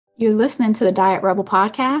You're listening to the Diet Rebel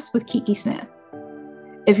podcast with Kiki Smith.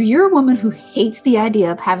 If you're a woman who hates the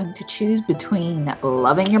idea of having to choose between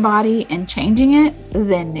loving your body and changing it,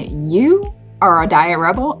 then you are a diet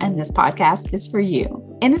rebel and this podcast is for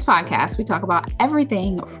you. In this podcast, we talk about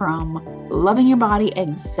everything from loving your body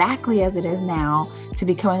exactly as it is now to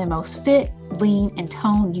becoming the most fit, lean, and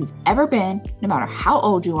toned you've ever been, no matter how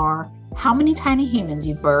old you are, how many tiny humans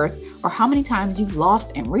you've birthed, or how many times you've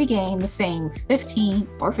lost and regained the same 15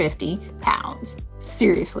 or 50 pounds.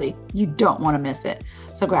 Seriously, you don't want to miss it.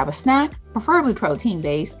 So grab a snack, preferably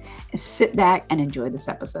protein-based, and sit back and enjoy this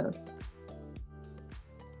episode.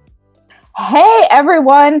 Hey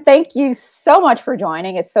everyone, thank you so much for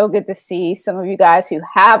joining. It's so good to see some of you guys who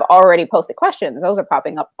have already posted questions. Those are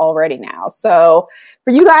popping up already now. So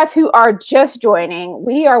for you guys who are just joining,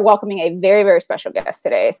 we are welcoming a very, very special guest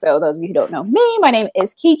today. So those of you who don't know me, my name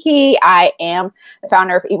is Kiki. I am the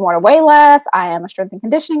founder of Eat More to Weigh Less. I am a strength and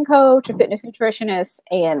conditioning coach, a fitness nutritionist,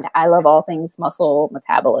 and I love all things muscle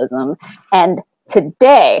metabolism. And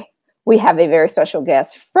today, we have a very special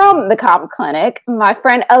guest from the Comp Clinic, my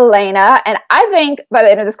friend Elaina. And I think by the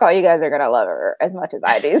end of this call, you guys are going to love her as much as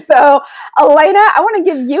I do. So Elaina, I want to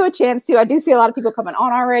give you a chance to, I do see a lot of people coming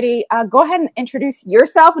on already. Go ahead and introduce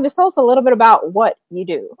yourself and just tell us a little bit about what you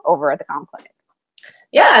do over at the Comp Clinic.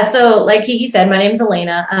 Yeah, so like Kiki said, my name is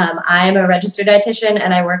Elaina. I'm a registered dietitian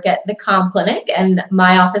and I work at the Comp Clinic, and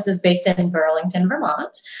my office is based in Burlington,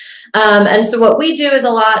 Vermont. And so what we do is a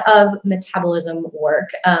lot of metabolism work.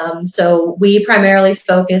 So we primarily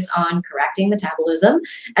focus on correcting metabolism,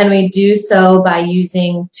 and we do so by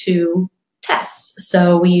using two tests.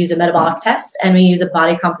 So we use a metabolic test and we use a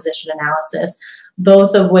body composition analysis,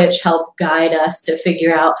 both of which help guide us to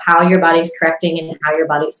figure out how your body's correcting and how your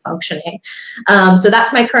body's functioning. So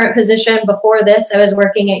that's my current position. Before this, I was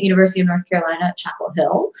working at University of North Carolina at Chapel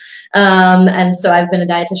Hill. And so I've been a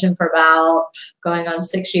dietitian for about going on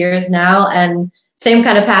 6 years now. And same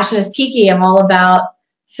kind of passion as Kiki. I'm all about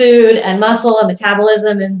food and muscle and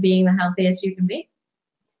metabolism and being the healthiest you can be.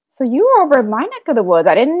 So you were over in my neck of the woods.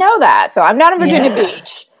 I didn't know that. So I'm down in Virginia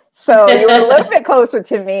Beach. So you were a little bit closer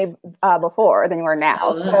to me before than you are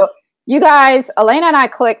now. So you guys, Elaina and I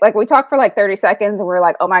clicked, like we talked for like 30 seconds and we're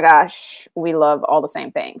like, oh my gosh, we love all the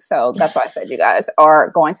same things. So that's why I said you guys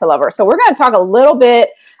are going to love her. So we're going to talk a little bit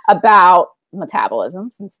about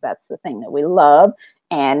metabolism, since that's the thing that we love,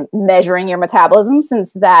 and measuring your metabolism,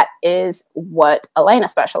 since that is what Elaina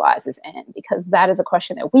specializes in, because that is a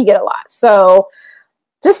question that we get a lot. So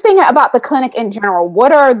just thinking about the clinic in general,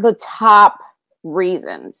 what are the top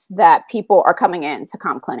reasons that people are coming in to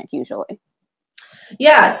Comp Clinic usually?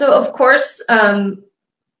 Yeah, so of course,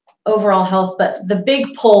 overall health, but the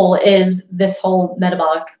big pull is this whole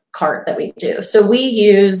metabolic cart that we do. So we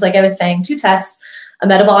use, like I was saying, two tests, a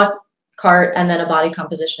metabolic cart and then a body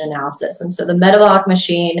composition analysis. And so the metabolic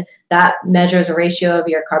machine, that measures a ratio of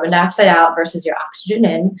your carbon dioxide out versus your oxygen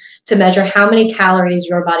in to measure how many calories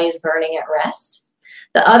your body is burning at rest.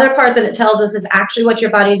 The other part that it tells us is actually what your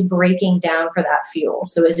body is breaking down for that fuel.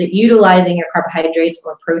 So is it utilizing your carbohydrates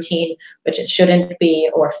or protein, which it shouldn't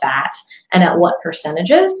be, or fat, and at what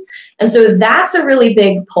percentages? And so that's a really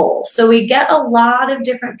big pull. So we get a lot of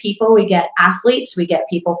different people. We get athletes, we get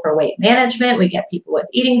people for weight management, we get people with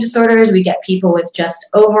eating disorders, we get people with just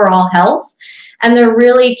overall health. And they're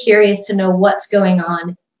really curious to know what's going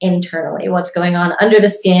on internally, what's going on under the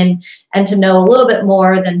skin, and to know a little bit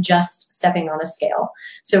more than just stepping on a scale.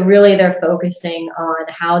 So really they're focusing on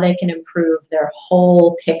how they can improve their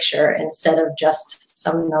whole picture instead of just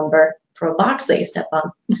some number from a box that you step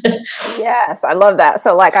on. Yes, I love that.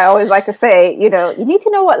 So like I always like to say, you need to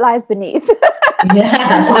know what lies beneath.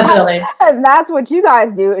 Yeah, definitely. And that's what you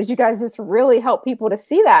guys do, is you guys just really help people to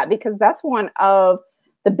see that, because that's one of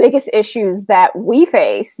the biggest issues that we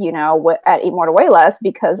face, at Eat More to Weigh Less,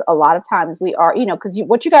 because a lot of times we are, because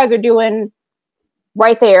what you guys are doing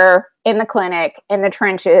right there in the clinic, in the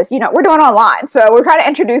trenches, we're doing online. So we're kind of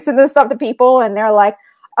introducing this stuff to people and they're like,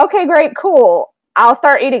 okay, great, cool. I'll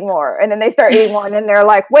start eating more. And then they start eating more and then they're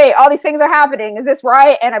like, wait, all these things are happening. Is this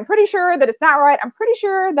right? And I'm pretty sure that it's not right. I'm pretty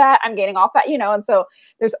sure that I'm gaining off that, and so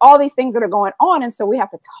there's all these things that are going on. And so we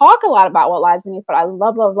have to talk a lot about what lies beneath, but I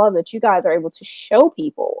love, love, love that you guys are able to show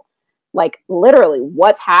people like literally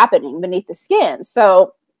what's happening beneath the skin.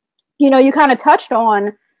 So, you kind of touched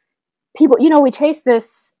on people, we chase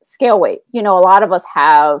this scale weight. A lot of us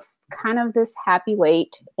have kind of this happy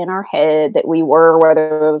weight in our head that we were,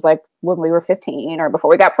 whether it was like when we were 15 or before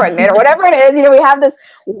we got pregnant or whatever it is, we have this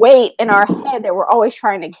weight in our head that we're always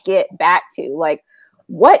trying to get back to. Like,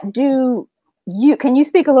 can you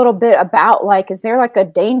speak a little bit about, like, is there like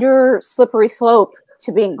a slippery slope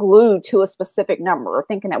to being glued to a specific number or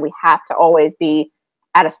thinking that we have to always be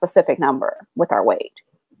at a specific number with our weight?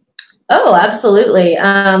 Oh, absolutely.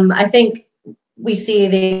 I think we see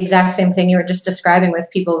the exact same thing you were just describing, with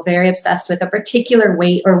people very obsessed with a particular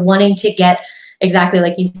weight or wanting to get, exactly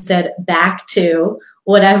like you said, back to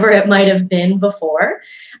whatever it might have been before.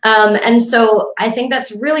 And so I think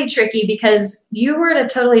that's really tricky, because you were at a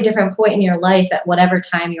totally different point in your life at whatever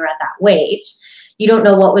time you're at that weight. You don't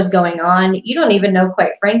know what was going on. You don't even know,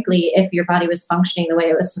 quite frankly, if your body was functioning the way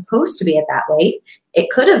it was supposed to be at that weight.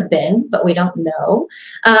 It could have been, but we don't know.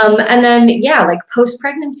 And then, yeah, like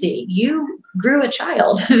post-pregnancy, you grew a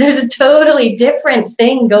child. There's a totally different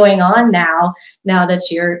thing going on now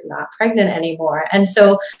that you're not pregnant anymore. And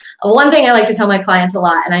so one thing I like to tell my clients a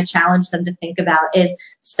lot, and I challenge them to think about, is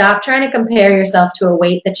stop trying to compare yourself to a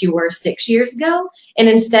weight that you were 6 years ago, and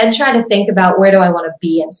instead try to think about, where do I want to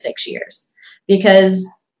be in 6 years? Because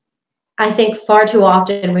I think far too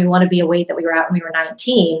often we want to be a weight that we were at when we were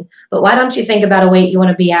 19, but why don't you think about a weight you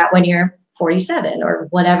want to be at when you're 47 or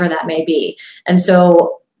whatever that may be? And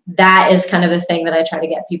so that is kind of a thing that I try to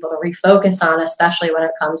get people to refocus on, especially when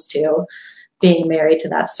it comes to being married to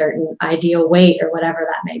that certain ideal weight or whatever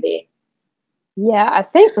that may be. Yeah, I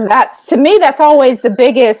think to me, that's always the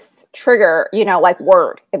biggest trigger, like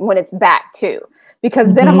word, when it's back to,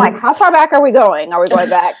 because then I'm like, how far back are we going? Are we going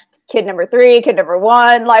back kid number 3, kid number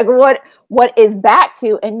 1? Like what is back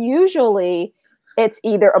to? And usually it's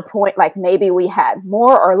either a point, like maybe we had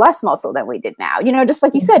more or less muscle than we did now, just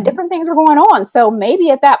like you said, different things were going on. So maybe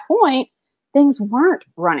at that point, things weren't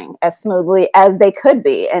running as smoothly as they could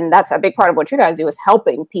be. And that's a big part of what you guys do, is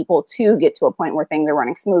helping people to get to a point where things are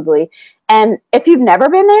running smoothly. And if you've never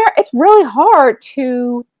been there, it's really hard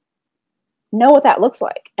to know what that looks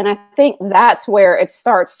like. And I think that's where it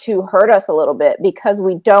starts to hurt us a little bit, because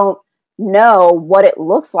we don't know what it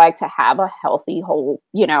looks like to have a healthy whole,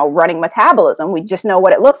 running metabolism. We just know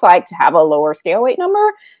what it looks like to have a lower scale weight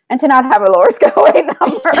number and to not have a lower scale weight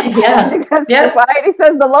number. Yeah. Because society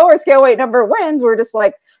says the lower scale weight number wins. We're just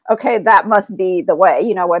like, okay, that must be the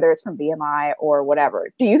way, whether it's from BMI or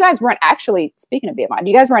whatever. Do you guys actually, speaking of BMI,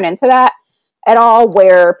 do you guys run into that at all,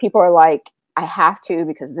 where people are like, I have to,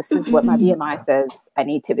 because this is what my BMI says I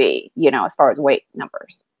need to be, as far as weight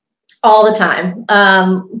numbers? All the time.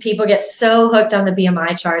 People get so hooked on the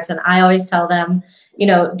BMI charts, and I always tell them,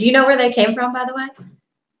 do you know where they came from, by the way?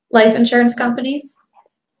 Life insurance companies.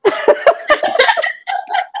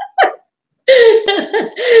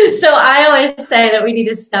 So I always say that we need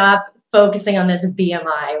to stop focusing on this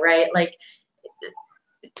BMI, right? Like,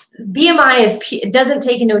 BMI it doesn't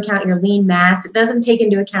take into account your lean mass. It doesn't take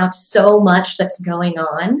into account so much that's going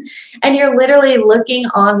on. And you're literally looking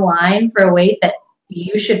online for a weight that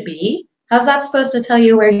you should be. How's that supposed to tell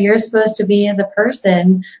you where you're supposed to be as a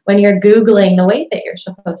person when you're Googling the weight that you're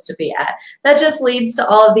supposed to be at? That just leads to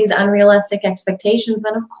all of these unrealistic expectations.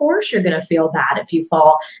 Then of course you're going to feel bad if you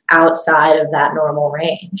fall outside of that normal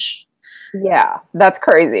range. Yeah, that's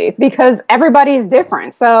crazy, because everybody is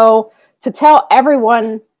different. So to tell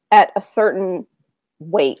everyone at a certain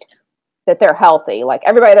weight that they're healthy, like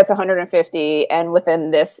everybody that's 150 and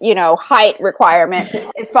within this, height requirement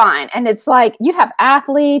is fine. And it's like, you have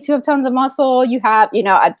athletes who have tons of muscle. You have,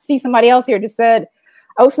 I see somebody else here just said,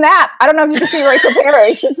 oh snap. I don't know if you can see Rachel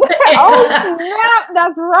Perry. She's like, oh snap.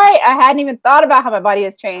 That's right. I hadn't even thought about how my body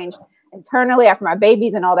has changed internally after my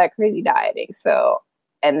babies and all that crazy dieting. So,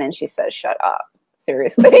 and then she says, shut up.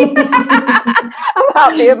 Seriously.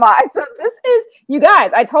 About BMI. So this is, you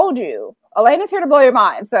guys, I told you, Elaina's here to blow your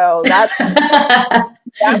mind. So that's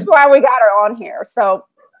why we got her on here. So,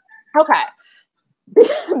 okay.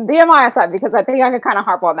 BMI aside, because I think I could kind of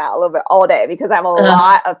harp on that a little bit all day, because I have a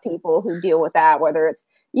lot of people who deal with that, whether it's,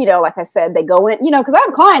 like I said, they go in, because I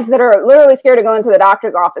have clients that are literally scared to go into the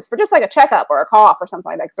doctor's office for just like a checkup or a cough or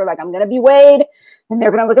something like that. So they're like, I'm going to be weighed, and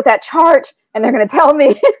they're going to look at that chart and they're going to tell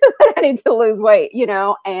me that I need to lose weight,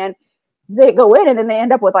 and they go in and then they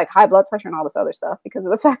end up with like high blood pressure and all this other stuff because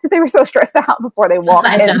of the fact that they were so stressed out before they walked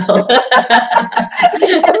in. Everybody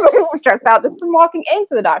was stressed out just from walking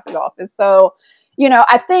into the doctor's office. So,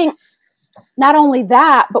 I think not only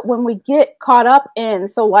that, but when we get caught up in,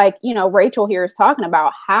 so like, Rachel here is talking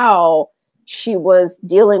about how she was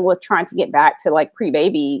dealing with trying to get back to like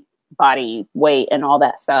pre-baby body weight and all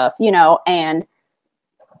that stuff, and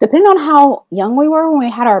depending on how young we were when we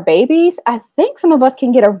had our babies, I think some of us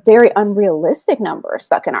can get a very unrealistic number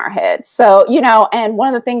stuck in our heads. So, and one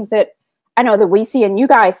of the things that I know that we see and you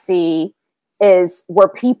guys see is where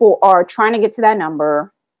people are trying to get to that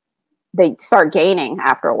number, they start gaining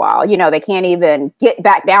after a while. They can't even get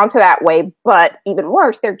back down to that way, but even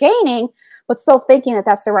worse, they're gaining, but still thinking that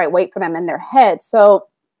that's the right weight for them in their head. So,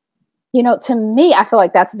 you know, to me, I feel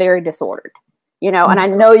like that's very disordered, you know, and I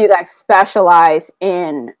know you guys specialize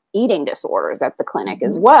in eating disorders at the clinic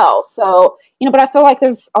as well. So, you know, but I feel like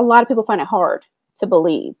there's a lot of people find it hard to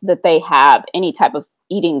believe that they have any type of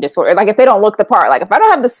eating disorder. Like if they don't look the part, like if I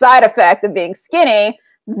don't have the side effect of being skinny,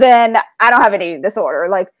 then I don't have an eating disorder.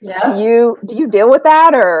 Like, do you deal with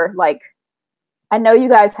that? Or like, I know you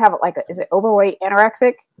guys have like, is it overweight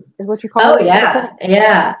anorexic is what you call it? Oh yeah.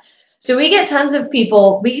 Yeah. So we get tons of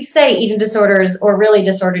people, we say eating disorders or really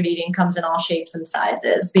disordered eating comes in all shapes and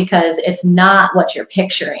sizes because it's not what you're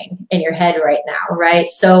picturing in your head right now,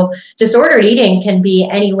 right? So disordered eating can be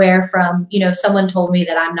anywhere from, you know, someone told me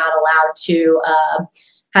that I'm not allowed to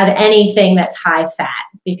have anything that's high fat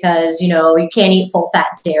because, you know, you can't eat full fat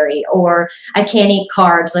dairy, or I can't eat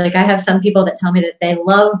carbs. Like I have some people that tell me that they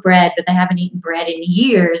love bread, but they haven't eaten bread in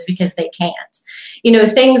years because they can't. You know,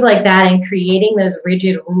 things like that, and creating those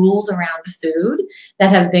rigid rules around food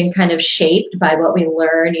that have been kind of shaped by what we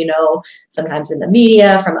learn, you know, sometimes in the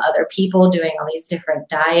media from other people doing all these different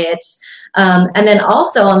diets. And then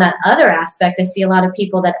also on that other aspect, I see a lot of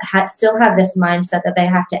people that still have this mindset that they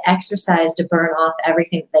have to exercise to burn off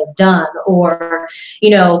everything that they've done. Or,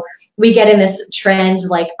 you know, we get in this trend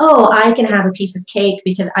like, oh, I can have a piece of cake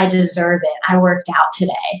because I deserve it. I worked out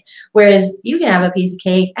today. Whereas you can have a piece of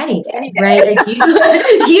cake any day, right? Like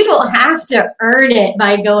you don't have to earn it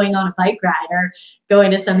by going on a bike ride or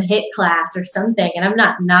going to some HIIT class or something. And I'm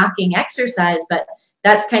not knocking exercise, but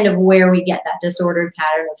that's kind of where we get that disordered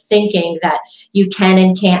pattern of thinking that you can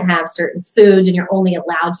and can't have certain foods and you're only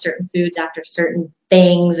allowed certain foods after certain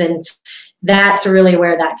things. And that's really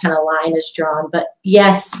where that kind of line is drawn. But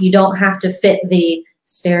yes, you don't have to fit the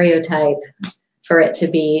stereotype for it to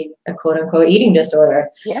be a quote unquote eating disorder.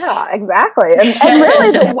 Yeah, exactly. And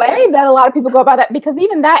really the way that a lot of people go about that, because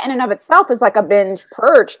even that in and of itself is like a binge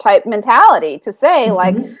purge type mentality to say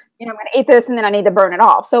like, you know, I'm going to eat this and then I need to burn it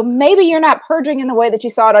off. So maybe you're not purging in the way that you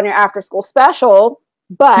saw it on your after school special,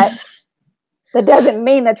 but that doesn't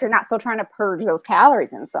mean that you're not still trying to purge those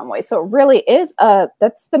calories in some way. So it really is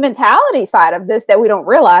that's the mentality side of this that we don't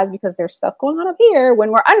realize, because there's stuff going on up here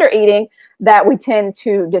when we're under eating that we tend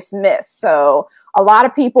to dismiss. So a lot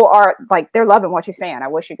of people are like, they're loving what you're saying. I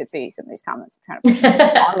wish you could see some of these comments. I'm trying to put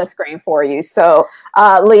them on the screen for you. So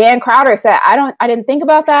Leanne Crowder said, I didn't think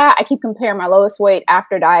about that. I keep comparing my lowest weight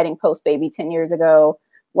after dieting post baby 10 years ago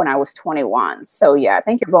when I was 21. So yeah, I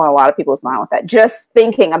think you're blowing a lot of people's mind with that. Just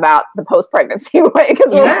thinking about the post-pregnancy weight,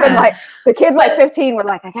 because we've been like, the kids like 15 were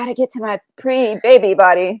like, I got to get to my pre-baby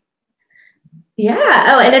body. Yeah.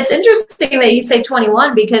 Oh, and it's interesting that you say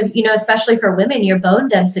 21 because, you know, especially for women, your bone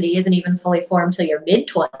density isn't even fully formed till your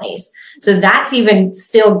mid-20s. So that's even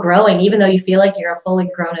still growing. Even though you feel like you're a fully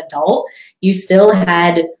grown adult, you still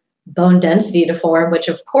had bone density to form, which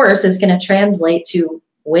of course is going to translate to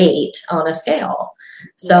weight on a scale.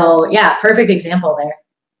 So yeah, perfect example there.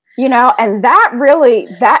 You know, and that really,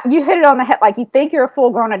 that you hit it on the head. Like you think you're a full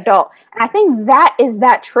grown adult. And I think that is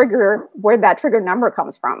that trigger, where that trigger number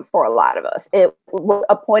comes from for a lot of us. It was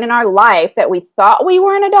a point in our life that we thought we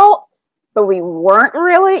were an adult, but we weren't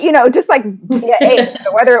really, you know, just like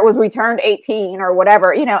whether it was we turned 18 or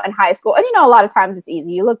whatever, you know, in high school. And, you know, a lot of times it's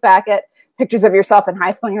easy. You look back at pictures of yourself in high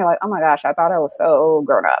school and you're like, oh my gosh, I thought I was so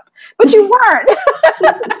grown up, but you weren't.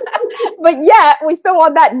 But yet we still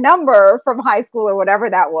want that number from high school or whatever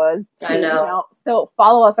that was to, you know, still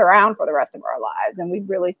follow us around for the rest of our lives. And we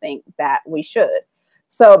really think that we should.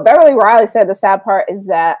 So Beverly Riley said the sad part is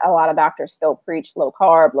that a lot of doctors still preach low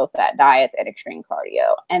carb, low fat diets and extreme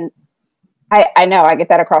cardio. And I know I get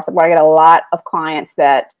that across the board. I get a lot of clients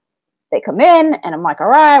that they come in and I'm like, all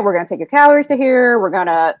right, we're going to take your calories to here. We're going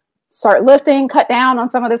to start lifting, cut down on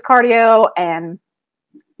some of this cardio. And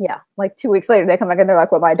yeah, like 2 weeks later, they come back and they're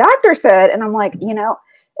like, well, my doctor said, and I'm like, you know,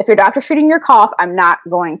 if your doctor's treating your cough, we're not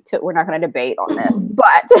going to debate on this,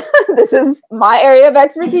 but this is my area of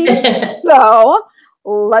expertise. So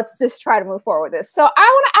let's just try to move forward with this. So I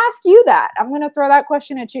want to ask you that. I'm going to throw that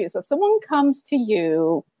question at you. So if someone comes to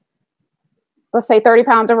you, let's say 30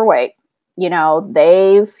 pounds overweight, you know,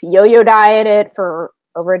 they've yo-yo dieted for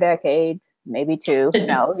over a decade, maybe two, who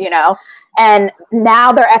knows, you know, and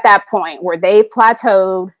now they're at that point where they've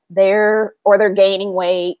plateaued they're gaining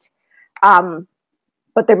weight.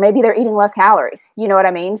 But they're eating less calories. You know what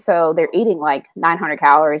I mean? So they're eating like 900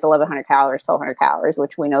 calories, 1100 calories, 1200 calories,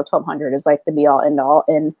 which we know 1200 is like the be all end all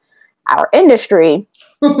in our industry.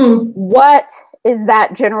 What is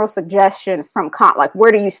that general suggestion from like,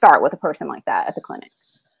 where do you start with a person like that at the clinic?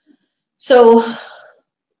 So,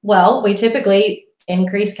 well, we typically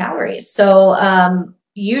increase calories. So,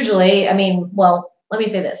 usually, I mean, well, let me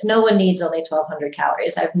say this. No one needs only 1,200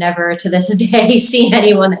 calories. I've never to this day seen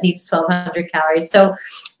anyone that needs 1,200 calories. So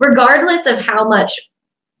regardless of how much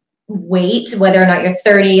weight, whether or not you're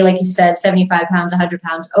 30, like you said, 75 pounds, 100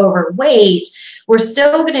 pounds overweight, we're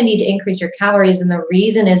still going to need to increase your calories. And the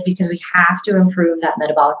reason is because we have to improve that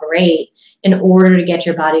metabolic rate in order to get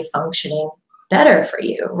your body functioning better for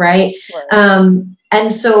you, right? And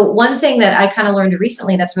so one thing that I kind of learned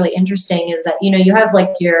recently that's really interesting is that, you know, you have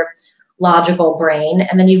like your logical brain,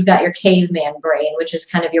 and then you've got your caveman brain, which is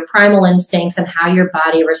kind of your primal instincts and how your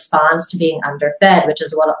body responds to being underfed, which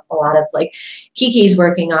is what a lot of like Kiki's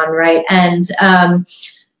working on, right? And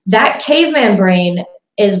that caveman brain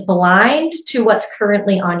is blind to what's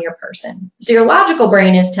currently on your person. So your logical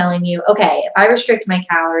brain is telling you, okay, if I restrict my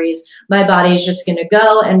calories, my body is just going to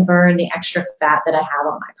go and burn the extra fat that I have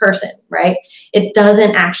on my person, right? It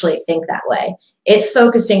doesn't actually think that way. It's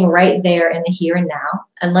focusing right there in the here and now.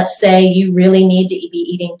 And let's say you really need to be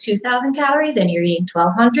eating 2,000 calories and you're eating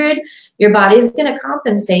 1,200, your body is going to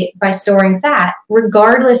compensate by storing fat,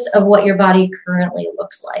 regardless of what your body currently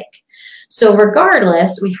looks like. So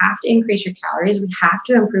regardless, we have to increase your calories. We have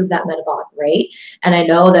to improve that metabolic rate. And I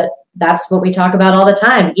know that that's what we talk about all the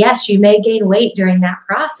time. Yes, you may gain weight during that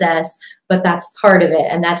process, but that's part of it.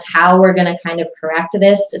 And that's how we're going to kind of correct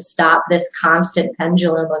this to stop this constant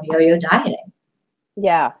pendulum of yo-yo dieting.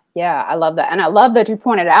 Yeah. Yeah. I love that. And I love that you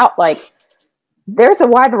pointed out, like, there's a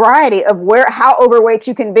wide variety of how overweight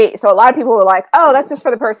you can be. So a lot of people are like, oh, that's just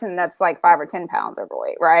for the person that's like 5 or 10 pounds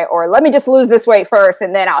overweight, right? Or let me just lose this weight first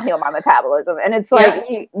and then I'll heal my metabolism. And it's like,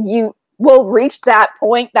 you will reach that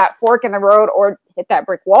point, that fork in the road, or hit that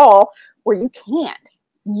brick wall where you can't.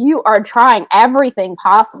 You are trying everything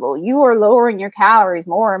possible. You are lowering your calories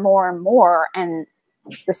more and more and more. And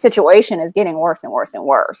the situation is getting worse and worse and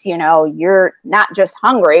worse. You know, you're not just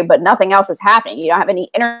hungry, but nothing else is happening. You don't have any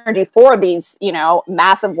energy for these, you know,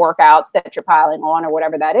 massive workouts that you're piling on or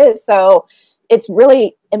whatever that is. So it's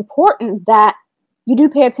really important that you do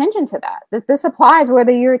pay attention to that this applies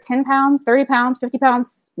whether you're 10 pounds, 30 pounds, 50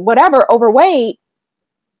 pounds, whatever, overweight.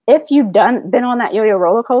 If you've been on that yo-yo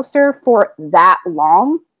roller coaster for that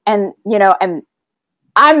long, and, you know, and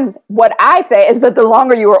what I say is that the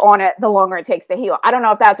longer you are on it, the longer it takes to heal. I don't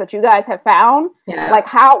know if that's what you guys have found. Yeah. Like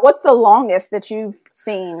what's the longest that you've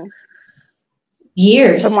seen?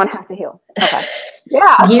 Years. Someone have to heal. Okay.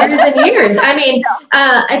 Yeah. Years and years. I mean,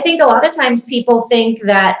 I think a lot of times people think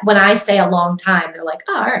that when I say a long time, they're like,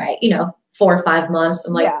 oh, all right, you know, 4 or 5 months.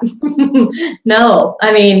 I'm like, no.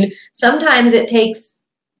 I mean, sometimes it takes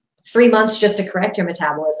 3 months just to correct your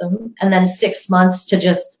metabolism, and then 6 months to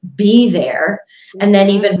just be there, and then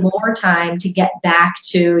even more time to get back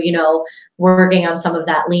to, you know, working on some of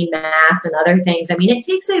that lean mass and other things. I mean, it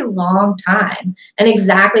takes a long time. And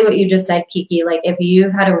exactly what you just said, Kiki, like if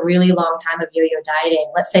you've had a really long time of yo-yo dieting,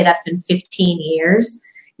 let's say that's been 15 years,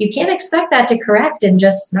 you can't expect that to correct in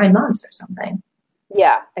just 9 months or something.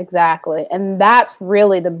 Yeah, exactly. And that's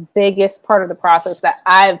really the biggest part of the process that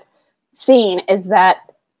I've seen, is that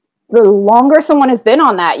the longer someone has been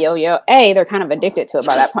on that yo-yo, they're kind of addicted to it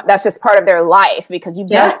by that point. That's just part of their life because you've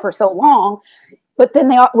done it for so long. But then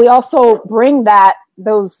we also bring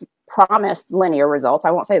those promised linear results.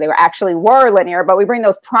 I won't say they were linear, but we bring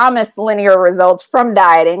those promised linear results from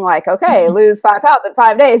dieting, like, okay, lose 5 pounds in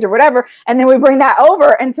 5 days or whatever. And then we bring that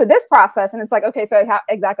over into this process. And it's like, okay, so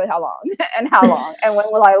exactly how long and how long and when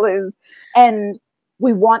will I lose? And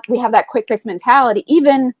we have that quick fix mentality,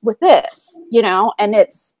 even with this, you know, and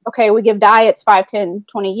it's okay. We give diets 5, 10,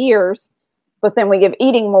 20 years, but then we give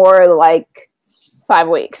eating more like 5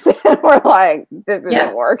 weeks. We're like, this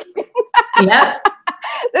isn't working. Yeah.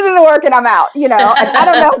 This isn't working. I'm out, you know, and I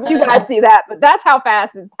don't know if you guys see that, but that's how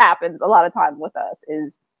fast it happens a lot of times with us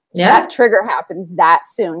is that trigger happens that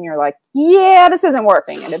soon. You're like, yeah, this isn't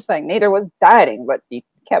working. And it's like, neither was dieting, but you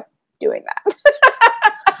kept doing that.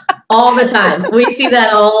 All the time. We see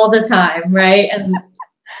that all the time, right? And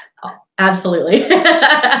absolutely.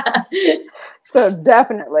 So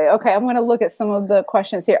definitely. Okay, I'm going to look at some of the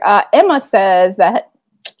questions here. Emma says that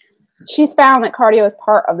she's found that cardio is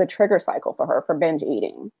part of the trigger cycle for her for binge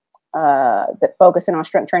eating. That focusing on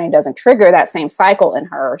strength training doesn't trigger that same cycle in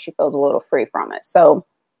her. She feels a little free from it. So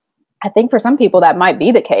I think for some people that might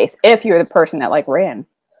be the case if you're the person that like ran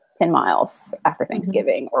 10 miles after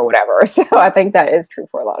Thanksgiving or whatever. So I think that is true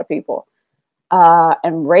for a lot of people.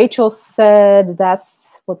 And Rachel said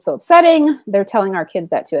that's what's so upsetting. They're telling our kids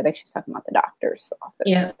that too. I think she's talking about the doctor's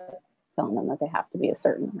office, telling them that they have to be a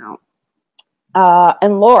certain amount.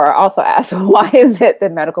 And Laura also asked, why is it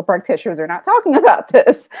that medical practitioners are not talking about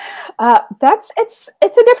this? It's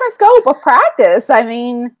a different scope of practice. I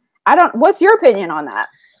mean, what's your opinion on that?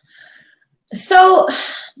 So,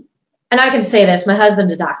 and I can say this, my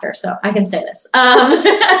husband's a doctor, so I can say this.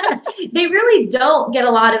 They really don't get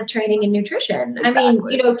a lot of training in nutrition. Exactly. I mean,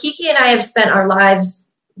 you know, Kiki and I have spent our lives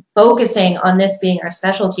focusing on this being our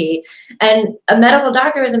specialty, and a medical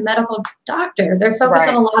doctor is a medical doctor. They're focused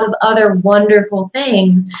on a lot of other wonderful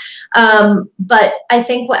things. But I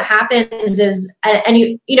think what happens is, and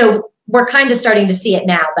you know, we're kind of starting to see it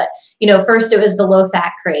now, but you know, first it was the low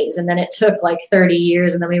fat craze, and then it took like 30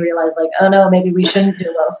 years, and then we realized like, oh no, maybe we shouldn't do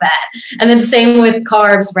low fat. And then same with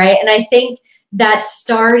carbs, right? And I think that's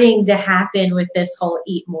starting to happen with this whole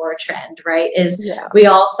eat more trend, right? Is we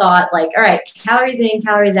all thought like, all right, calories in,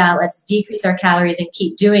 calories out, let's decrease our calories and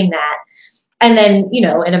keep doing that. And then, you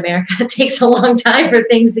know, in America, it takes a long time for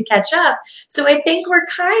things to catch up. So I think we're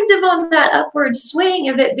kind of on that upward swing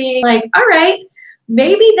of it being like, all right,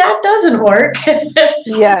 maybe that doesn't work.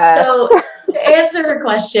 Yeah. So to answer her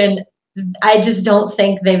question, I just don't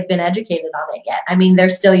think they've been educated on it yet. I mean, they're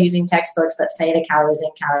still using textbooks that say the calories in,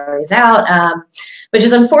 calories out, which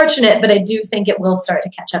is unfortunate, but I do think it will start to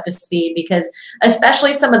catch up to speed, because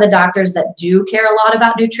especially some of the doctors that do care a lot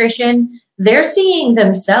about nutrition, they're seeing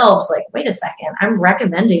themselves like, wait a second, I'm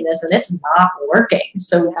recommending this and it's not working.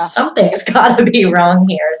 So something's got to be wrong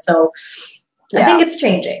here. So I think it's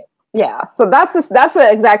changing. Yeah, so that's the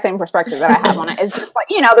exact same perspective that I have on it. It's just like,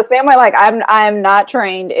 you know, the same way like I'm not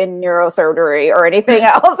trained in neurosurgery or anything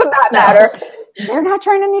else in that matter. They're not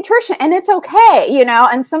trained in nutrition, and it's okay, you know.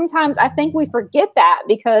 And sometimes I think we forget that,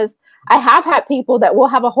 because I have had people that will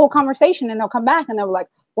have a whole conversation and they'll come back and they're like,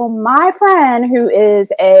 well, my friend who is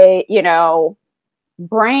a, you know,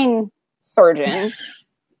 brain surgeon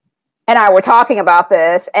and I were talking about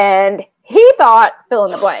this, and he thought fill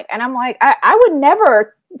in the blank. And I'm like, I would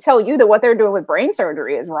never tell you that what they're doing with brain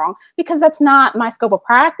surgery is wrong, because that's not my scope of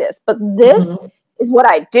practice. But this is what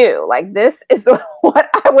I do. Like, this is what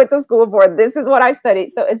I went to school for. This is what I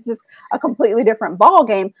studied. So it's just a completely different ball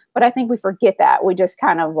game. But I think we forget that. We just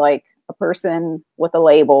kind of like a person with a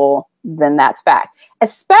label, then that's fact.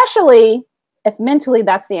 Especially if mentally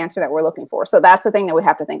that's the answer that we're looking for. So that's the thing that we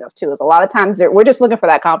have to think of too, is a lot of times we're just looking for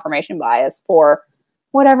that confirmation bias for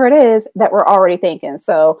whatever it is that we're already thinking.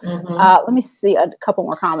 So let me see a couple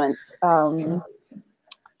more comments.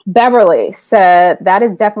 Beverly said, that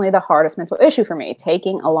is definitely the hardest mental issue for me,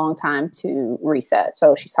 taking a long time to reset.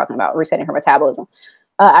 So she's talking about resetting her metabolism.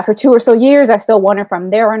 After 2 or so years, I still wonder if I'm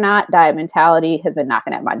there or not. Diet mentality has been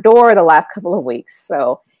knocking at my door the last couple of weeks.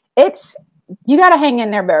 So you got to hang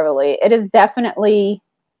in there, Beverly. It is definitely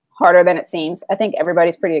harder than it seems. I think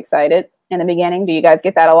everybody's pretty excited in the beginning. Do you guys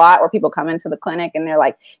get that a lot, where people come into the clinic and they're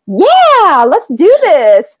like, yeah, let's do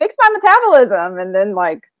this, fix my metabolism, and then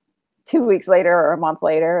like 2 weeks later or a month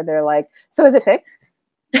later they're like, so is it fixed?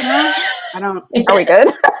 I don't Are we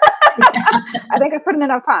good? I think I put in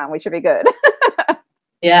enough time, we should be good.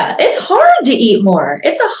 Yeah, it's hard to eat more.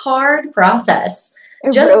 It's a hard process.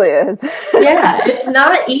 It really is. Yeah, it's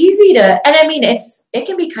not easy to, and I mean, it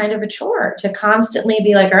can be kind of a chore to constantly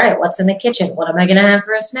be like, all right, what's in the kitchen? What am I going to have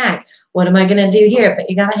for a snack? What am I going to do here? But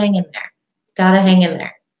you got to hang in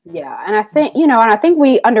there. Yeah. And I think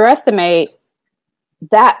we underestimate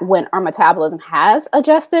that when our metabolism has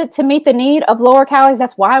adjusted to meet the need of lower calories.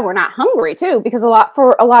 That's why we're not hungry too, because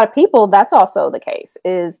for a lot of people, that's also the case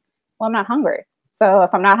is, well, I'm not hungry. So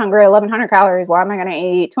if I'm not hungry, 1,100 calories, why am I going to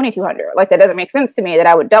eat 2,200? Like, that doesn't make sense to me that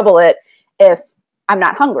I would double it if I'm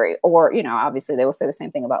not hungry. Or, you know, obviously they will say the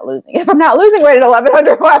same thing about losing. If I'm not losing weight at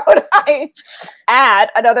 1,100, why would I add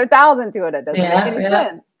another 1,000 to it? It doesn't make any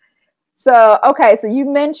sense. So, okay. So you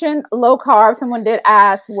mentioned low carb. Someone did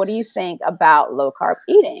ask, what do you think about low carb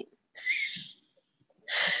eating?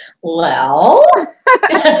 Well,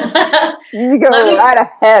 you go right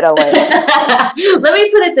ahead, Elaina. Let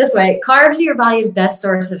me put it this way. Carbs are your body's best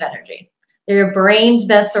source of energy. They're your brain's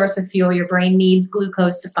best source of fuel. Your brain needs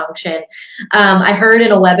glucose to function. I heard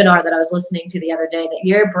in a webinar that I was listening to the other day that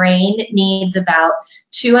your brain needs about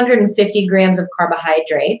 250 grams of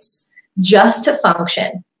carbohydrates just to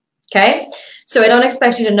function. Okay. So I don't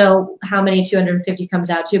expect you to know how many 250 comes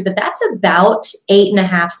out to, but that's about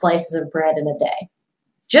 8.5 slices of bread in a day,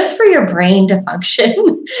 just for your brain to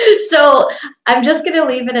function. So I'm just going to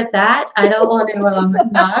leave it at that. I don't want to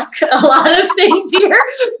knock a lot of things here,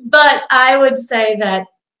 but I would say that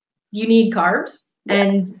you need carbs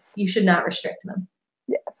and you should not restrict them.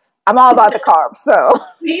 Yes. I'm all about the carbs. So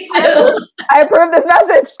me too. I approve this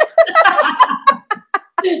message.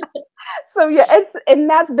 So yeah, and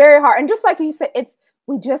that's very hard. And just like you said,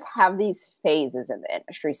 we just have these phases in the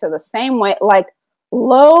industry. So the same way, like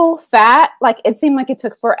low fat, like it seemed like it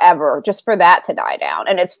took forever just for that to die down.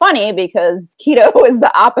 And it's funny because keto is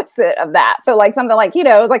the opposite of that. So like something like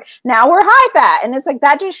keto is like, now we're high fat. And it's like,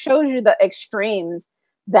 that just shows you the extremes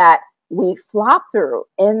that we flop through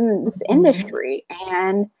in this industry.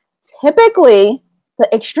 And typically the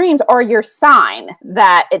extremes are your sign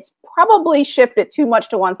that it's probably shifted too much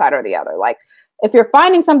to one side or the other. Like if you're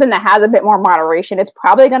finding something that has a bit more moderation, it's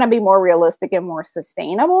probably going to be more realistic and more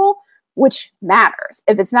sustainable, which matters.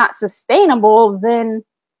 If it's not sustainable, then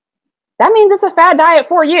that means it's a fad diet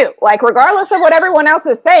for you. Like regardless of what everyone else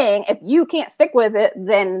is saying, if you can't stick with it,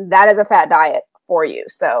 then that is a fad diet for you.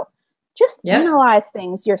 So just analyze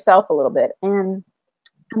things yourself a little bit. And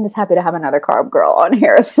I'm just happy to have another carb girl on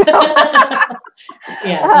here. So don't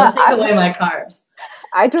take away my carbs.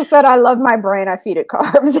 I just said I love my brain. I feed it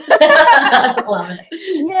carbs. Love it.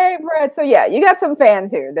 Yay, Brett. So yeah, you got some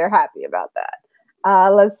fans here. They're happy about that.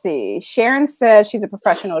 Let's see. Sharon says she's a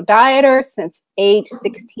professional dieter since age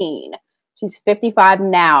 16. She's 55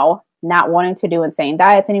 now, not wanting to do insane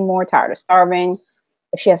diets anymore, tired of starving.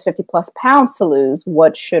 If she has 50 plus pounds to lose,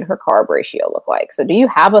 what should her carb ratio look like? So do you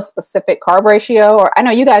have a specific carb ratio? Or I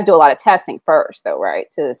know you guys do a lot of testing first though,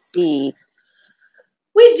 right? To see.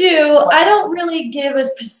 We do. I don't really give a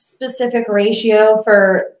specific ratio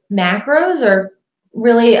for macros or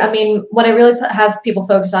really, I mean, what I really have people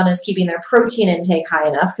focus on is keeping their protein intake high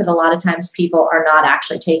enough because a lot of times people are not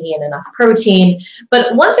actually taking in enough protein.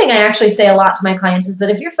 But one thing I actually say a lot to my clients is that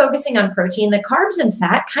if you're focusing on protein, the carbs and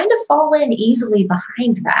fat kind of fall in easily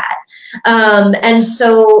behind that. And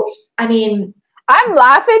so, I mean, I'm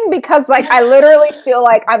laughing because like I literally feel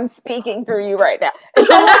like I'm speaking through you right now. It's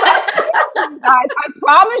almost like, guys, I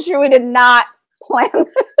promise you we did not plan this.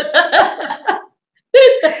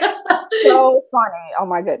 So funny. Oh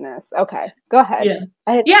my goodness. Okay, go ahead.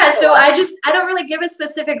 So I don't really give a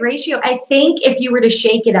specific ratio. I think if you were to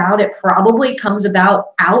shake it out, it probably comes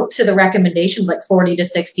out to the recommendations like 40 to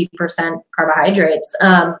 60% carbohydrates.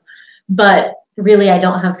 But really I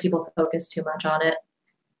don't have people focus too much on it.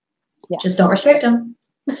 Yeah. Just don't restrict them.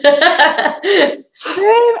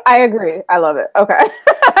 I agree. I love it. Okay.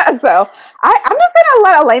 So I'm just going to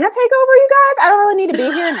let Elaina take over, you guys. I don't really need to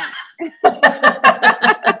be here now.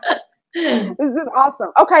 This is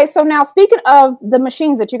awesome. Okay. So now speaking of the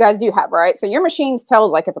machines that you guys do have, right? So your machines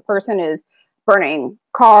tells like if a person is burning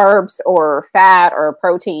carbs or fat or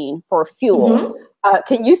protein for fuel.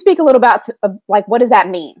 Can you speak a little about like, what does that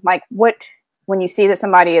mean? Like when you see that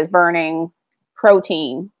somebody is burning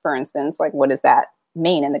protein, for instance, like what does that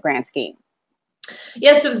mean in the grand scheme?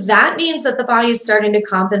 Yeah, so that means that the body is starting to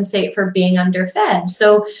compensate for being underfed.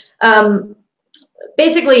 So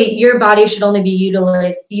basically, your body should only be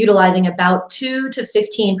utilizing about 2 to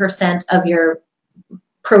 15% of your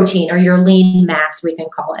protein or your lean mass, we can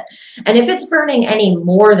call it. And if it's burning any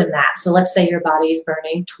more than that, so let's say your body is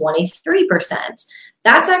burning 23%,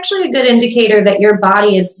 that's actually a good indicator that your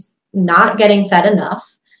body is not getting fed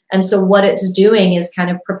enough. And so what it's doing is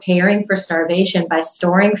kind of preparing for starvation by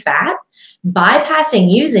storing fat,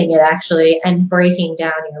 bypassing using it actually, and breaking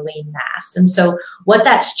down your lean mass. And so what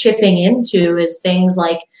that's chipping into is things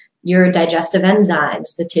like your digestive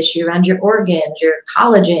enzymes, the tissue around your organs, your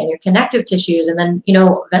collagen, your connective tissues, and then,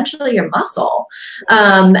 eventually your muscle.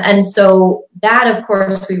 And so that, of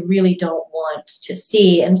course, we really don't want to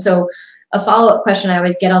see. And so a follow-up question I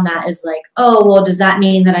always get on that is like, oh, well, does that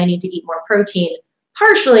mean that I need to eat more protein?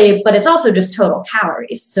 Partially, but it's also just total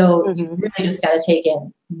calories. So you've really just got to take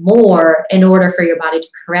in more in order for your body to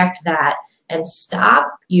correct that and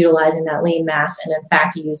stop utilizing that lean mass and in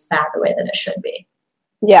fact use fat the way that it should be.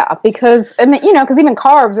 Yeah, because I mean, because even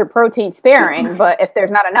carbs are protein sparing, but if there's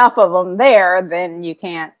not enough of them there, then you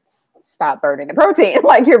can't stop burning the protein.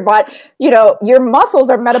 Like your body, your muscles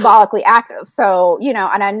are metabolically active. So,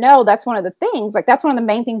 and I know that's one of the things, like that's one of the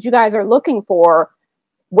main things you guys are looking for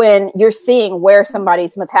when you're seeing where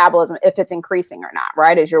somebody's metabolism, if it's increasing or not,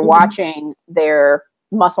 right? As you're watching their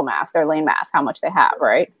muscle mass, their lean mass, how much they have,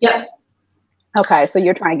 right? Yep. Okay. So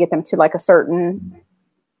you're trying to get them to like a certain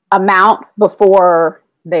amount before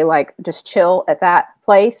they like just chill at that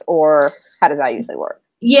place, or how does that usually work?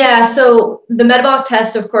 Yeah. So the metabolic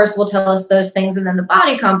test, of course, will tell us those things. And then the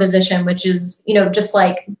body composition, which is, just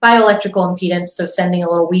like bioelectrical impedance. So sending a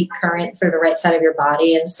little weak current through the right side of your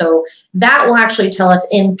body. And so that will actually tell us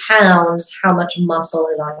in pounds how much muscle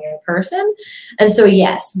is on your person. And so,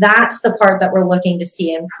 yes, that's the part that we're looking to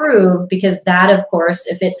see improve, because that, of course,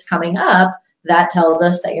 if it's coming up, that tells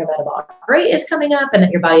us that your metabolic rate is coming up and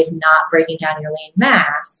that your body's not breaking down your lean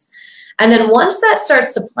mass. And then once that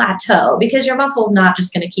starts to plateau, because your muscle is not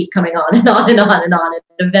just going to keep coming on and on and on and on, it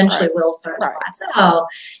eventually will start to plateau.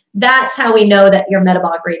 That's how we know that your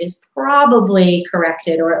metabolic rate is probably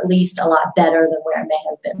corrected, or at least a lot better than where it may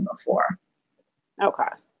have been before. Okay.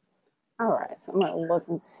 All right. So I'm going to look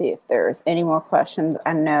and see if there's any more questions.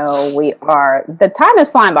 I know the time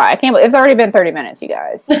is flying by. I can't believe it's already been 30 minutes, you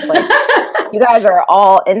guys. Like, you guys are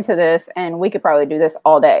all into this, and we could probably do this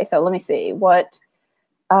all day. So let me see.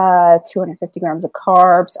 250 grams of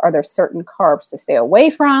carbs. Are there certain carbs to stay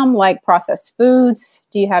away from, like processed foods?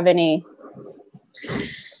 Do you have any?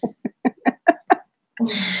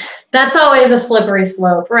 That's always a slippery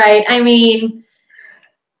slope, right? I mean,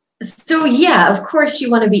 so yeah, of course you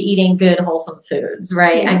want to be eating good, wholesome foods,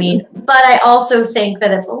 right? I mean, but I also think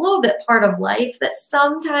that it's a little bit part of life that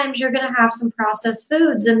sometimes you're going to have some processed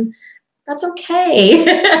foods, and that's okay.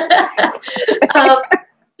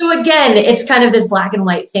 So again, it's kind of this black and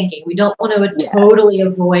white thinking. We don't want to totally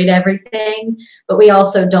avoid everything, but we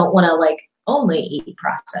also don't want to like only eat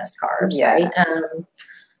processed carbs, right?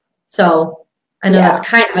 So I know that's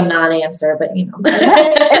kind of a non-answer, but you know,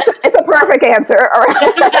 it's a perfect answer.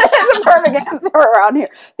 It's a perfect answer around here,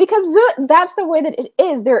 because really, that's the way that it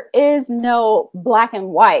is. There is no black and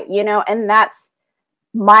white, you know, and that's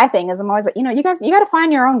my thing. Is I'm always like, you know, you guys, you got to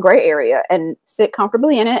find your own gray area and sit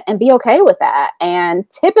comfortably in it and be okay with that. And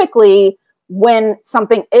typically, when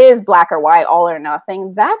something is black or white, all or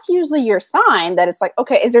nothing, that's usually your sign that it's like,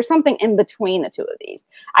 okay, is there something in between the two of these?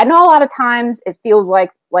 I know a lot of times it feels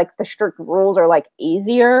like the strict rules are like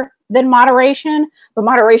easier than moderation, but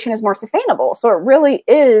moderation is more sustainable. So it really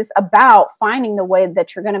is about finding the way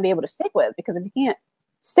that you're going to be able to stick with, because if you can't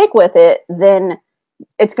stick with it, then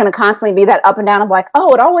it's going to constantly be that up and down of like,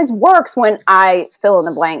 oh, it always works when I fill in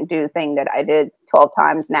the blank do thing that I did 12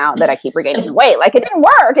 times now that I keep regaining weight. Like, it didn't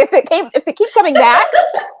work. If it keeps coming back,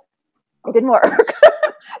 it didn't work.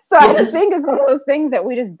 So I just think it's one of those things that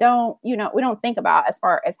we just don't, you know, we don't think about as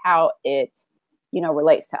far as how it, you know,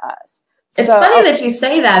 relates to us. It's funny that you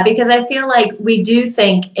say that, because I feel like we do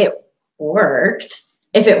think it worked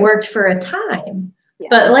if it worked for a time. Yeah.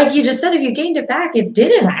 But like you just said, if you gained it back, it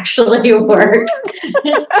didn't actually work.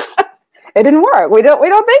 It didn't work. We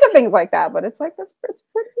don't think of things like that, but it's like it's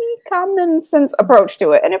pretty common sense approach to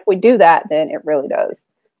it. And if we do that, then it really does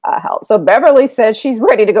help. So Beverly says she's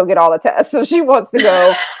ready to go get all the tests, so she wants to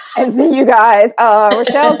go and see you guys.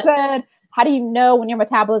 Rochelle said, how do you know when your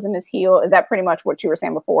metabolism is healed? Is that pretty much what you were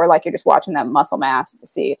saying before? Like, you're just watching that muscle mass to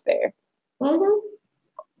see if they're more.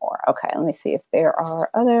 Okay, let me see if there are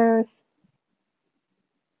others.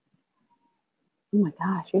 Oh my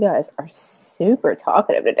gosh, you guys are super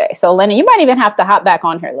talkative today. So Elaina, you might even have to hop back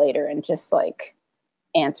on here later and just like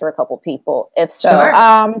answer a couple people. If so, sure.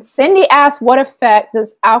 Cindy asked, what effect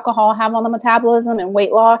does alcohol have on the metabolism and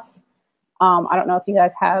weight loss? I don't know if you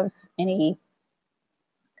guys have any.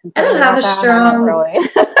 I don't have a strong. Really.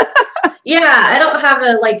 Yeah, I don't have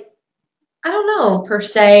a I don't know per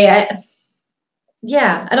se. I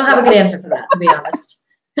don't have a good answer for that, to be honest.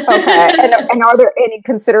 Okay. And are there any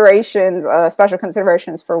considerations, special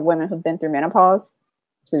considerations for women who've been through menopause?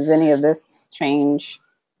 Does any of this change?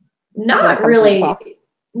 Not really.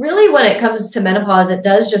 Really, when it comes to menopause, it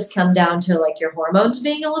does just come down to like your hormones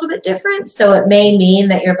being a little bit different. So it may mean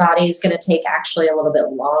that your body is going to take actually a little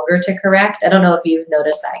bit longer to correct. I don't know if you've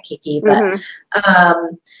noticed that, Kiki, but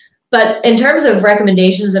but in terms of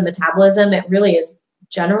recommendations of metabolism, it really is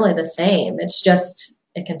generally the same. It's just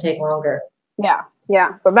it can take longer. Yeah.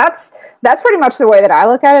 So that's pretty much the way that I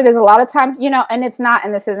look at it. Is a lot of times, you know, and it's not,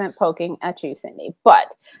 and this isn't poking at you, Cindy,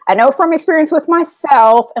 but I know from experience with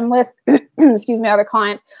myself and with, excuse me, other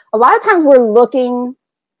clients, a lot of times we're looking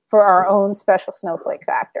for our own special snowflake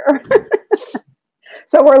factor.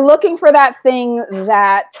 So we're looking for that thing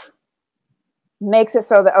that makes it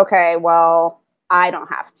so that, okay, well, I don't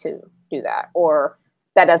have to do that, or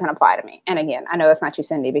that doesn't apply to me. And again, I know that's not you,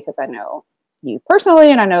 Cindy, because I know you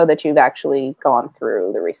personally, and I know that you've actually gone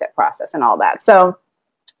through the reset process and all that. So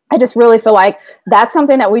I just really feel like that's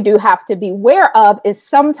something that we do have to be aware of, is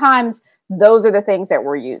sometimes those are the things that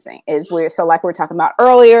we're using. So like we were talking about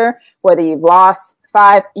earlier, whether you've lost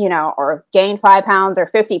 5, you know, or gained 5 pounds or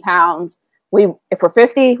 50 pounds, if we're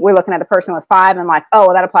 50, we're looking at a person with 5 and like, oh,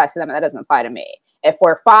 well, that applies to them and that doesn't apply to me. If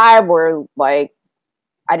we're 5, we're like,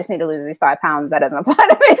 I just need to lose these 5 pounds. That doesn't apply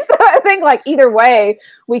to me. So I think like either way,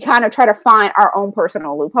 we kind of try to find our own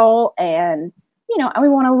personal loophole, and, you know, and we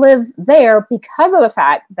want to live there because of the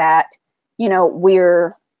fact that, you know,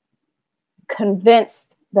 we're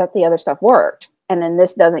convinced that the other stuff worked. And then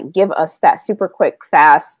this doesn't give us that super quick,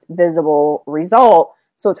 fast, visible result.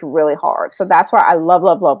 So it's really hard. So that's why I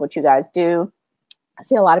love what you guys do. I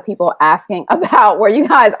see a lot of people asking about where you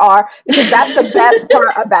guys are, because that's the best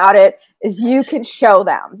part about it, is you can show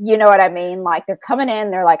them, you know what I mean? Like, they're coming in,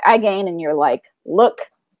 they're like, I gained, and you're like, look,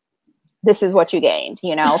 this is what you gained,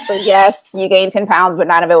 you know? So yes, you gained 10 pounds, but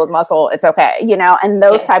none of it was muscle. It's okay. You know, and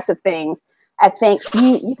those types of things, I think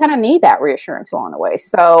you kind of need that reassurance along the way.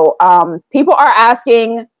 So people are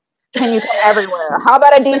asking, can you come everywhere? How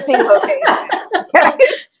about a DC location?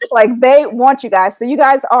 Like, they want you guys. So you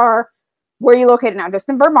guys are, where are you located now? Just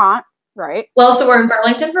in Vermont, right? Well, so we're in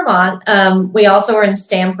Burlington, Vermont. We also are in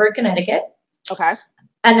Stamford, Connecticut. Okay.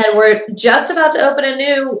 And then we're just about to open a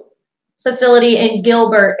new facility in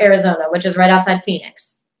Gilbert, Arizona, which is right outside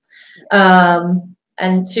Phoenix.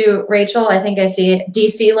 And to Rachel, I think I see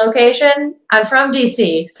DC location. I'm from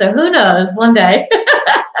DC, so who knows, one day.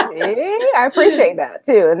 I appreciate that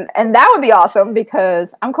too. And that would be awesome,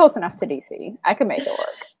 because I'm close enough to DC. I could make it work.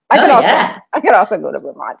 I could also go to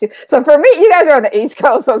Vermont too. So for me, you guys are on the East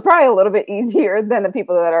Coast, so it's probably a little bit easier than the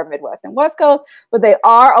people that are Midwest and West Coast, but they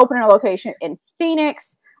are opening a location in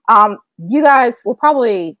Phoenix. You guys will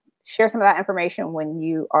probably share some of that information when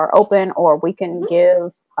you are open, or we can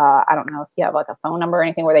give, I don't know if you have like a phone number or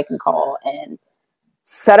anything where they can call and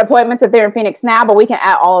set appointments if they're in Phoenix now, but we can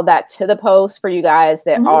add all of that to the post for you guys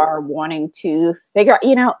that are wanting to figure out,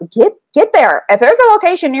 you know, get there. If there's a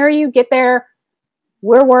location near you, get there.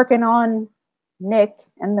 We're working on Nick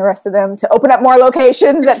and the rest of them to open up more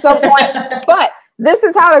locations at some point, but this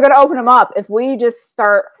is how they're going to open them up. If we just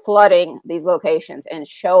start flooding these locations and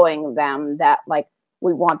showing them that, like,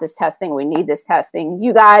 we want this testing, we need this testing.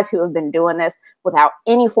 You guys who have been doing this without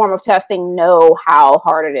any form of testing know how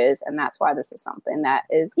hard it is. And that's why this is something that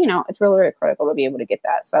is, you know, it's really, really critical to be able to get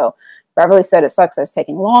that. So Beverly said it sucks that it's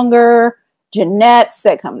taking longer. Jeanette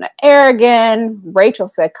said, come to Aragon. Rachel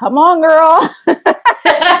said, come on, girl.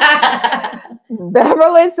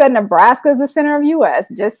 Beverly said, Nebraska is the center of US.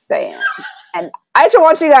 Just saying. And I just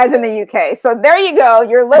want you guys in the UK. So there you go.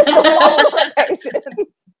 Your list of locations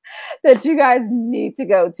that you guys need to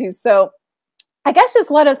go to. So I guess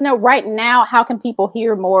just let us know right now, how can people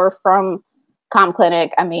hear more from Com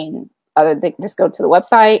Clinic? I mean, other than just go to the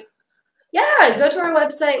website. Yeah, go to our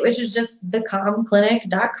website, which is just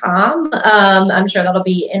thecomclinic.com. I'm sure that'll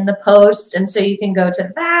be in the post. And so you can go to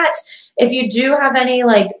that. If you do have any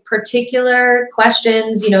like particular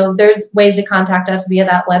questions, you know, there's ways to contact us via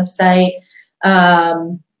that website. Yeah,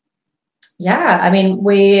 I mean,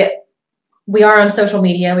 we are on social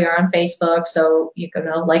media. We are on Facebook. So you can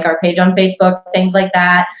like our page on Facebook, things like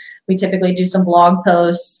that. We typically do some blog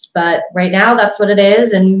posts, but right now that's what it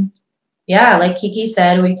is. And yeah, like Kiki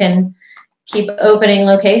said, we can keep opening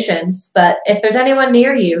locations, but if there's anyone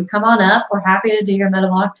near you, come on up. We're happy to do your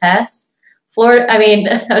metabolic test. Florida, I mean,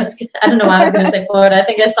 I don't know why I was going to say Florida. I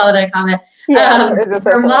think I saw it in a comment. Yeah,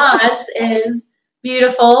 Vermont is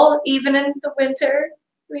beautiful, even in the winter.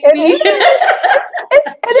 It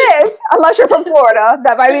is, unless you're from Florida.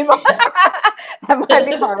 That might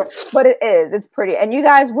be harder, but it is. It's pretty. And you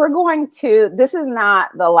guys, we're going to, this is not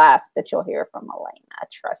the last that you'll hear from Elaina.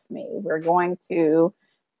 Trust me. We're going to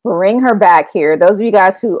bring her back here. Those of you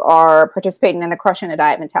guys who are participating in the Crushing the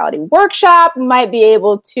Diet Mentality workshop might be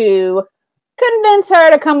able to convince her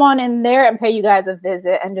to come on in there and pay you guys a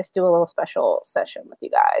visit and just do a little special session with you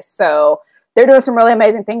guys. So they're doing some really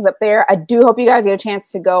amazing things up there. I do hope you guys get a chance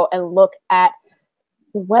to go and look at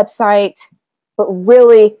the website, but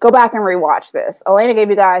really go back and rewatch this. Elaina gave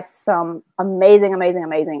you guys some amazing, amazing,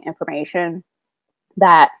 amazing information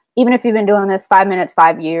that even if you've been doing this 5 minutes,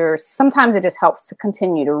 5 years, sometimes it just helps to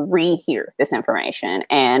continue to rehear this information.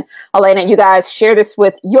 And Elaina, you guys share this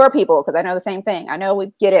with your people, because I know the same thing. I know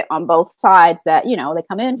we get it on both sides that, you know, they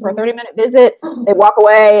come in for a 30-minute visit, they walk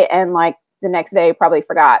away, and like the next day probably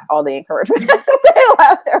forgot all the encouragement they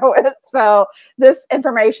left there with. So this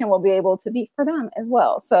information will be able to be for them as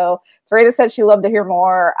well. So Sarita said she loved to hear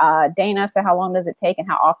more. Dana said, how long does it take and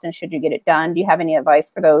how often should you get it done? Do you have any advice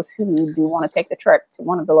for those who do want to take the trip to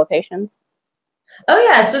one of the locations? Oh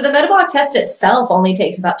yeah, so the metabolic test itself only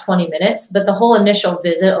takes about 20 minutes, but the whole initial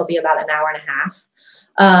visit will be about an hour and a half.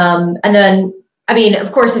 And then, I mean,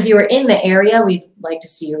 of course, if you were in the area, we'd like to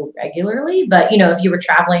see you regularly. But, you know, if you were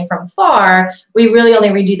traveling from far, we really only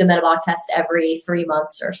redo the metabolic test every 3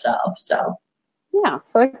 months or so. So, yeah,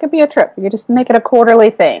 so it could be a trip. You just make it a quarterly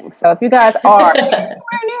thing. So if you guys are anywhere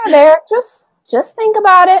near there, just think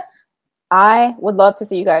about it. I would love to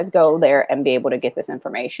see you guys go there and be able to get this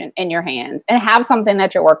information in your hands and have something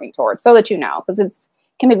that you're working towards so that you know, because it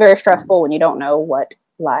can be very stressful when you don't know what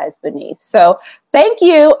lies beneath. So thank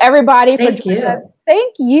you everybody for joining us.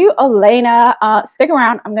 Thank you, Elaina. Stick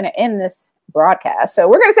around. I'm going to end this broadcast. So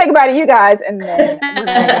we're going to say goodbye to you guys, and then we're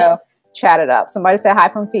going to go chat it up. Somebody say hi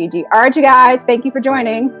from Fiji. All right, you guys. Thank you for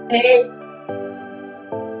joining. Thanks.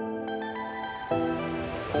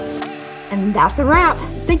 And that's a wrap.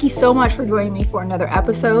 Thank you so much for joining me for another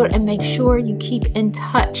episode, and make sure you keep in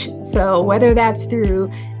touch. So whether that's through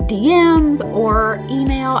DMs or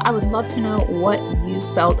email, I would love to know what you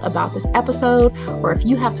felt about this episode, or if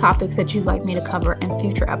you have topics that you'd like me to cover in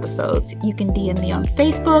future episodes. You can DM me on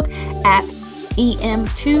Facebook at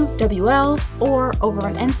EM2WL or over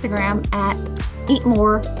on Instagram at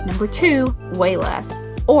eatmore2wayless,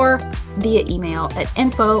 or via email at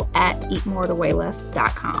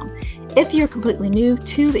info@eatmoretoway-less.com. If you're completely new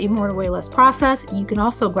to the Eat More to Weigh Less process, you can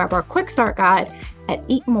also grab our quick start guide at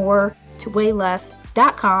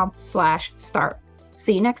eatmoretoway-less.com/start.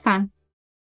 See you next time.